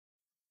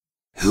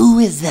Who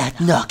is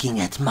that knocking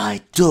at my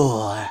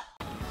door?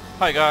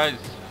 Hi guys,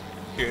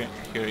 here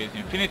is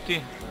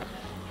Infinity,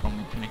 from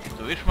Infinity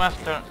to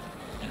Wishmaster,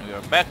 and we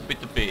are back with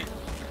the bait.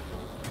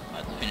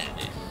 Let's finish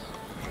this.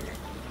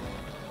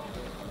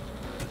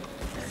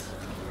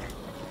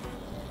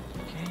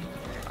 Okay,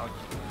 ouch.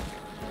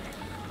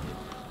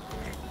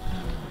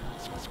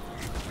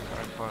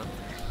 Sorry for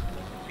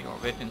your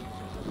waiting.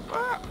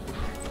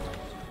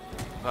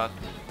 But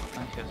I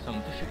have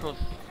some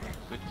difficulties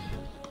with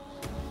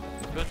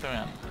computer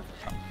and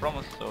some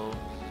promise, so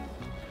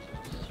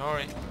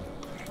sorry.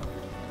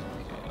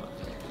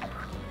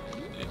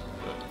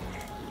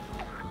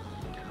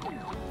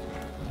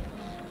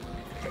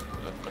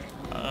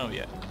 Oh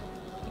yeah.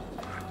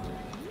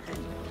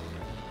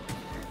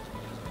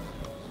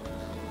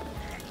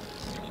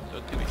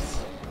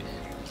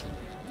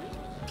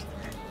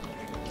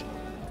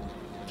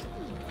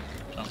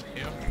 Jump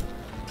here.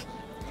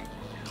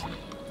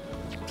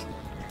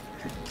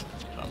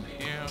 Jump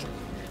here.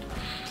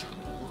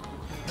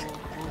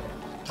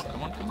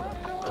 Come on, come on,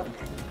 come on.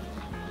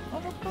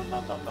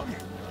 No.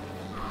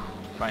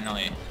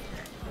 Finally.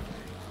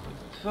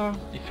 So,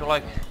 if you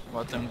like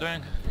what I'm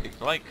doing,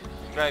 hit like,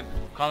 subscribe,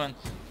 comment,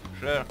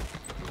 share.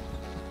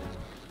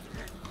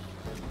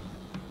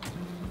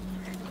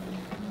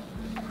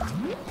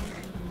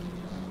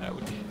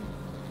 Ouch.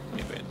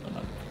 Maybe I don't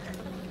know.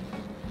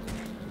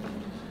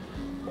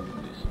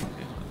 This,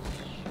 okay,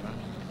 let's try.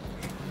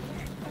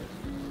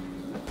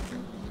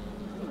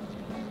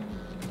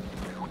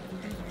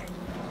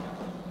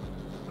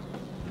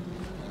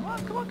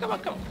 Come on.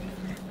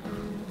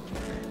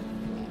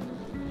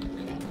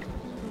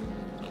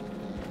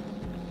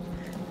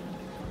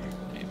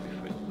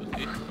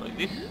 Like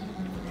this.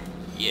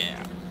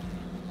 Yeah.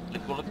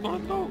 Let's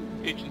go.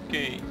 H and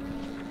K.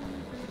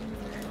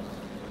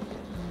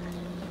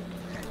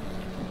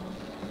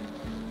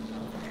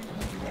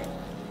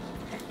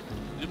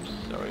 Oops,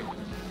 sorry.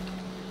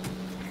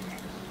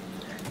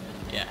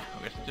 Yeah,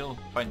 we're still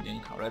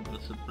finding red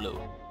versus blue.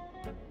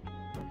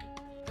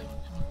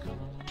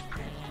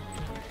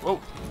 Whoa!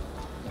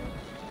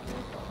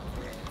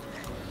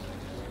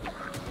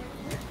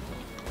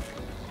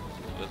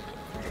 Let's go.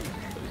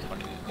 It's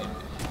funny this game is.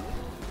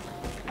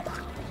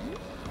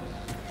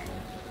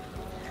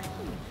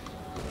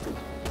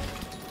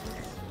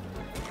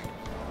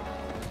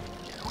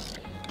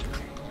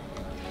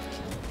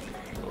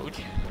 Ouch.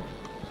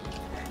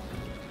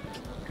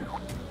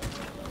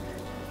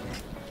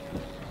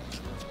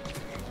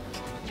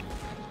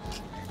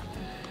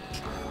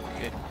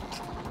 Okay.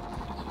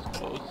 This is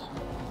close.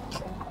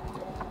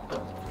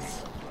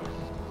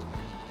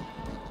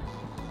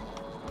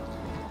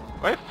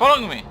 Why are you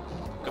following me?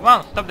 Come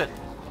on, stop that!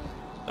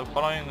 Stop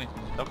following me!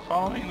 Stop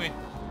following me!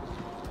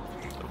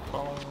 Stop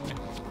following me!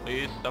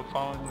 Please stop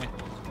following me!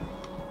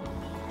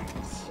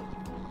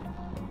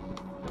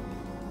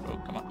 Oh,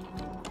 come on!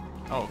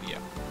 Oh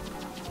yeah.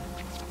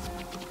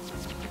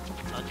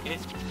 Okay,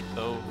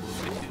 so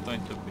this is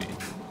going to be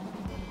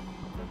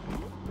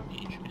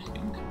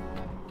interesting.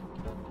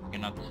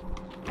 Cannot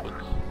put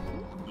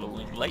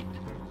glowing light.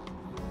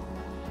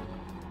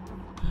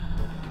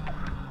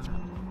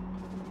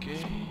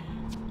 Okay.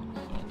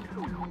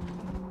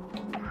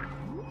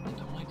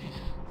 Don't like this.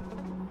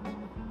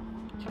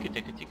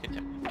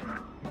 Tika.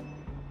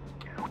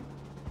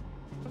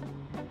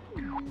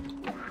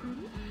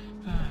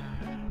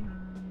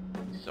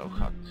 It's so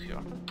hot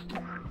here.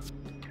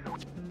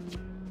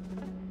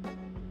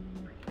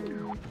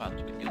 But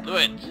we can do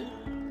it!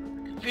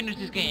 We can finish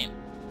this game!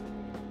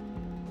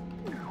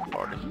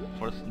 Or the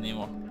first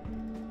Nemo.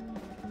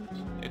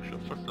 Actual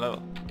first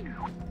level.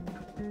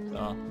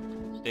 So,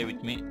 stay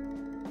with me.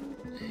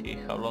 See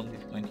how long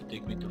it's going to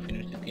take me to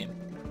finish this game.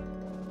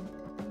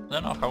 I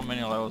don't know how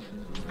many levels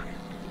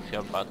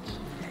here, but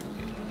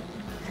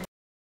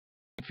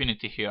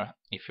Infinity here.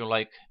 If you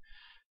like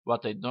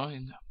what I'm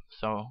doing,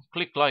 so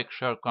click like,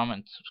 share,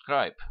 comment,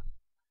 subscribe.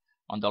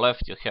 On the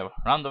left you have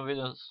random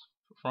videos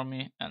from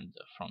me, and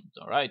from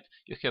the right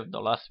you have the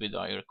last video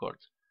I record.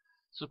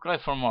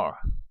 Subscribe for more.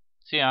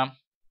 See ya!